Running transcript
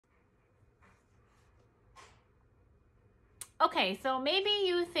Okay, so maybe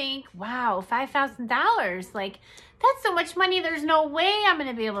you think, wow, $5,000. Like, that's so much money. There's no way I'm going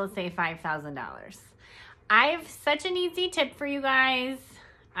to be able to save $5,000. I have such an easy tip for you guys.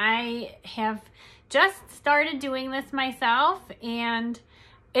 I have just started doing this myself, and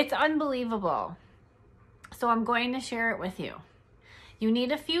it's unbelievable. So I'm going to share it with you. You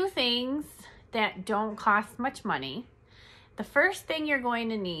need a few things that don't cost much money. The first thing you're going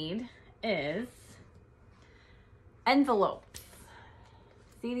to need is envelopes.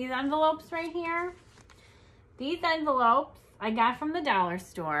 See these envelopes right here? These envelopes I got from the dollar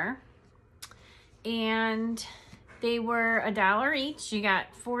store, and they were $1 each. You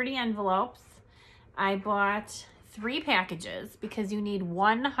got 40 envelopes. I bought 3 packages because you need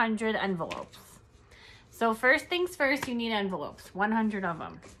 100 envelopes. So first things first, you need envelopes, 100 of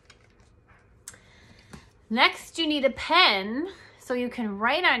them. Next, you need a pen so you can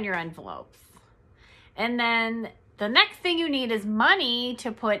write on your envelopes. And then the next thing you need is money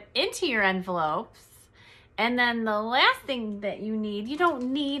to put into your envelopes. And then the last thing that you need, you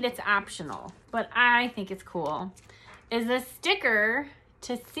don't need, it's optional, but I think it's cool, is a sticker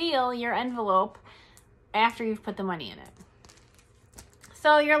to seal your envelope after you've put the money in it.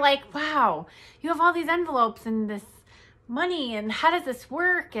 So you're like, wow, you have all these envelopes and this money, and how does this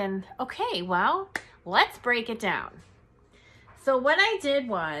work? And okay, well, let's break it down. So what I did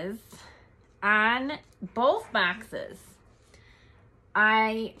was, on both boxes,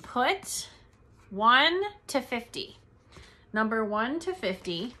 I put 1 to 50. Number 1 to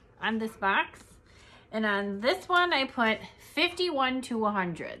 50 on this box. And on this one, I put 51 to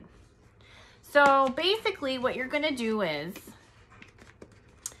 100. So basically what you're going to do is,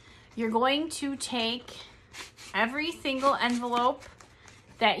 you're going to take every single envelope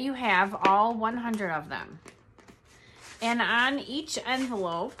that you have, all 100 of them. And on each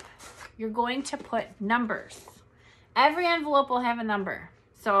envelope, you're going to put numbers. Every envelope will have a number.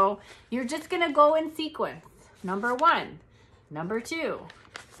 So you're just going to go in sequence. Number 1, number 2,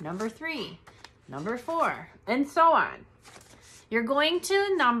 number 3, number 4, and so on. You're going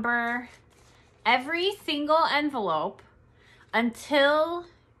to number every single envelope until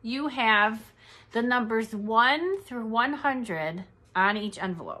you have the numbers 1 through 100 on each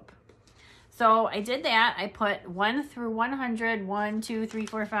envelope. So I did that. I put 1 through 100, 1, 2, 3,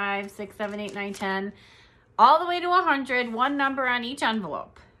 4, 5, 6, 7, 8, 9, 10, all the way to 100, one number on each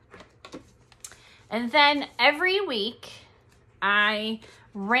envelope. And then every week, I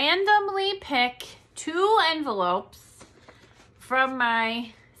randomly pick 2 envelopes from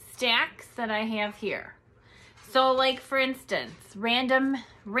my stacks that I have here. So like, for instance, random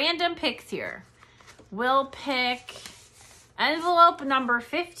picks here. We'll pick envelope number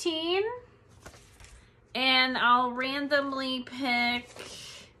 15, and I'll randomly pick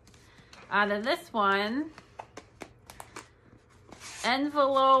out of this one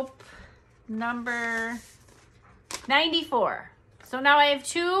envelope number 94. So now I have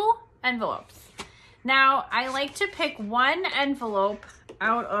 2 envelopes. Now I like to pick 1 envelope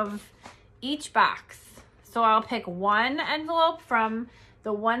out of each box. So I'll pick 1 envelope from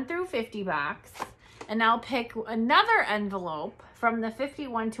the 1 through 50 box, and I'll pick another envelope from the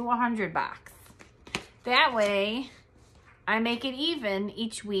 51 to 100 box. That way, I make it even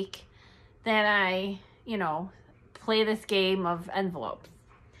each week that I, play this game of envelopes.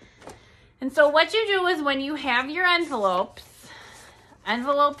 And so what you do is, when you have your envelopes,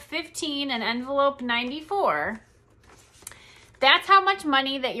 envelope 15 and envelope 94, that's how much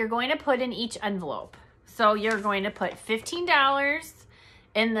money that you're going to put in each envelope. So you're going to put $15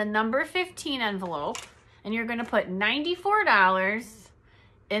 in the number 15 envelope, and you're going to put $94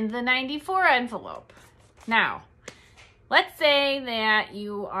 in the 94 envelope. Now, let's say that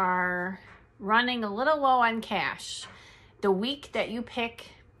you are running a little low on cash the week that you pick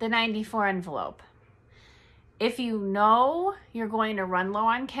the 94 envelope. If you know you're going to run low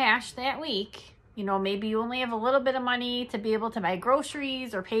on cash that week, maybe you only have a little bit of money to be able to buy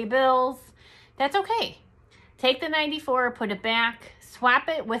groceries or pay bills, that's okay. Take the 94, put it back, swap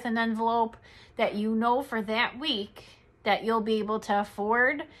it with an envelope that you know for that week that you'll be able to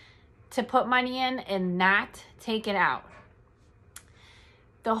afford to put money in and not take it out.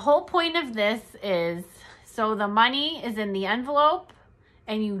 The whole point of this is so the money is in the envelope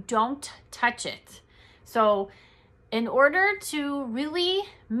and you don't touch it. So in order to really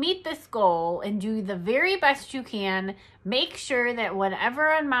meet this goal and do the very best you can, make sure that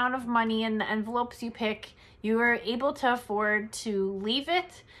whatever amount of money in the envelopes you pick, you are able to afford to leave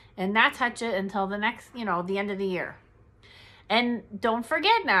it and not touch it until the next, the end of the year. And don't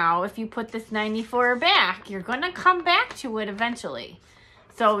forget now, if you put this 94 back, you're going to come back to it eventually.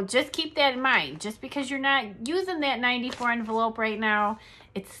 So just keep that in mind. Just because you're not using that 94 envelope right now,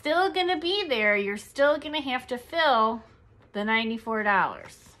 it's still going to be there. You're still going to have to fill the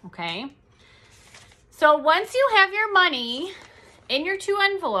 $94, okay? So once you have your money in your 2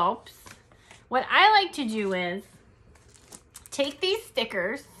 envelopes, what I like to do is take these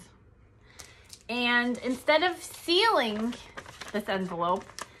stickers, and instead of sealing this envelope,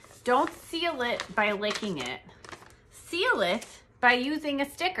 don't seal it by licking it. Seal it by using a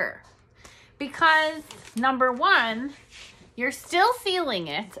sticker. Because number 1, you're still sealing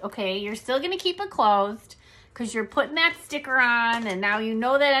it, okay? You're still going to keep it closed because you're putting that sticker on, and now you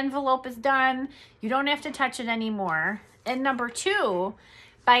know that envelope is done. You don't have to touch it anymore. And number 2,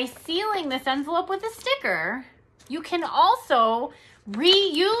 by sealing this envelope with a sticker, you can also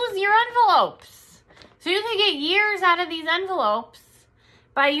reuse your envelopes. So you can get years out of these envelopes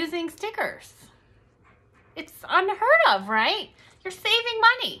by using stickers. It's unheard of, right? You're saving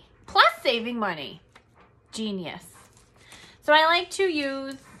money, plus saving money. Genius. So I like to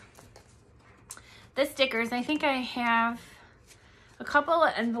use the stickers. I think I have a couple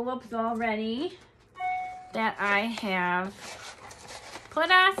of envelopes already that I have put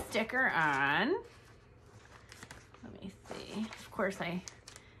a sticker on. Let me see. Of course, I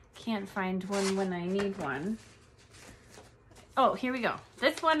can't find one when I need one. Oh, here we go.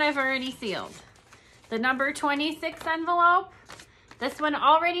 This one I've already sealed. The number 26 envelope, this one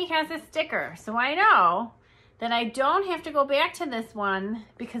already has a sticker. So I know that I don't have to go back to this one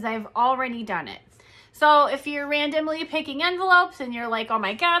because I've already done it. So if you're randomly picking envelopes and you're like, oh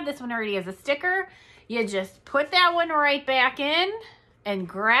my God, this one already has a sticker, you just put that one right back in and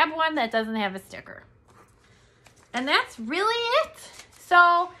grab one that doesn't have a sticker. And that's really it.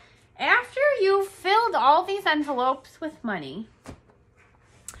 So after you've filled all these envelopes with money,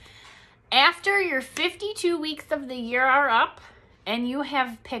 after your 52 weeks of the year are up and you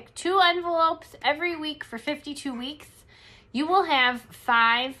have picked 2 envelopes every week for 52 weeks, you will have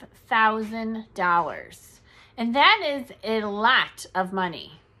 $5,000. And that is a lot of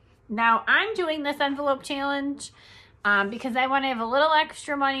money. Now, I'm doing this envelope challenge because I want to have a little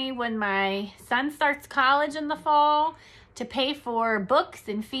extra money when my son starts college in the fall to pay for books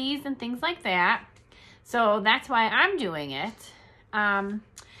and fees and things like that. So that's why I'm doing it.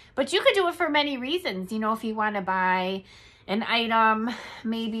 But you could do it for many reasons. You know, if you want to buy an item,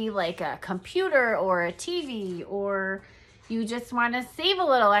 maybe like a computer or a TV, or you just want to save a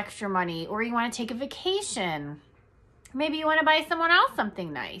little extra money, or you want to take a vacation. Maybe you want to buy someone else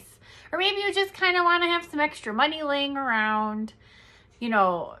something nice. Or maybe you just kind of want to have some extra money laying around, you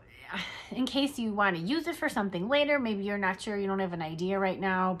know, in case you want to use it for something later. Maybe you're not sure, you don't have an idea right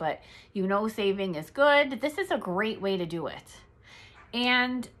now, but you know saving is good. This is a great way to do it.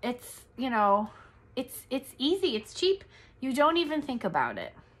 And it's, you know, it's easy, it's cheap. You don't even think about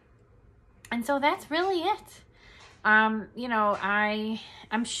it. And so that's really it. You know,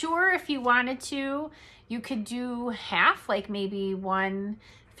 I'm sure if you wanted to, you could do half, like maybe 1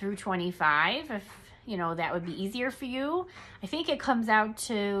 through 25, if, you know, that would be easier for you. I think it comes out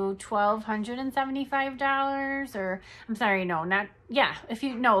to $1,275, or I'm sorry, no, not, yeah. If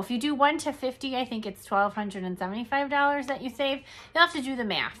you do 1 to 50, I think it's $1,275 that you save. You'll have to do the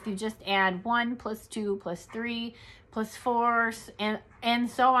math. You just add 1 plus 2 plus 3 plus 4 and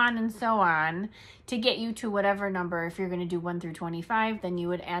so on to get you to whatever number. If you're going to do 1 through 25, then you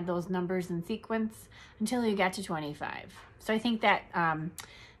would add those numbers in sequence until you got to 25. So I think that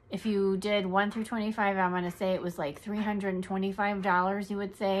if you did 1 through 25, I'm going to say it was like $325 you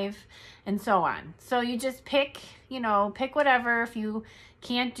would save, and so on. So you just pick, you know, pick whatever. If you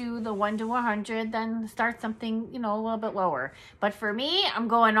can't do the 1 to 100, then start something, you know, a little bit lower. But for me, I'm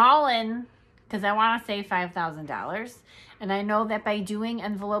going all in because I want to save $5,000. And I know that by doing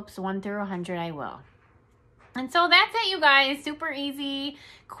envelopes 1 through 100, I will. And so that's it, you guys. Super easy,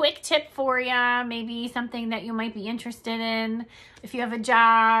 quick tip for you. Maybe something that you might be interested in. If you have a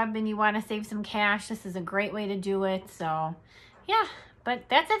job and you want to save some cash, this is a great way to do it. So yeah, but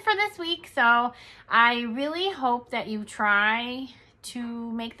that's it for this week. So I really hope that you try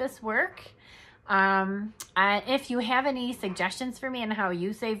to make this work. If you have any suggestions for me on how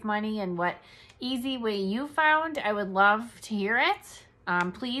you save money and what easy way you found, I would love to hear it.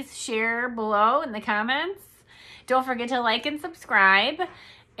 Please share below in the comments. Don't forget to like and subscribe.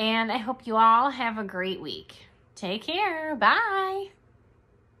 And I hope you all have a great week. Take care. Bye.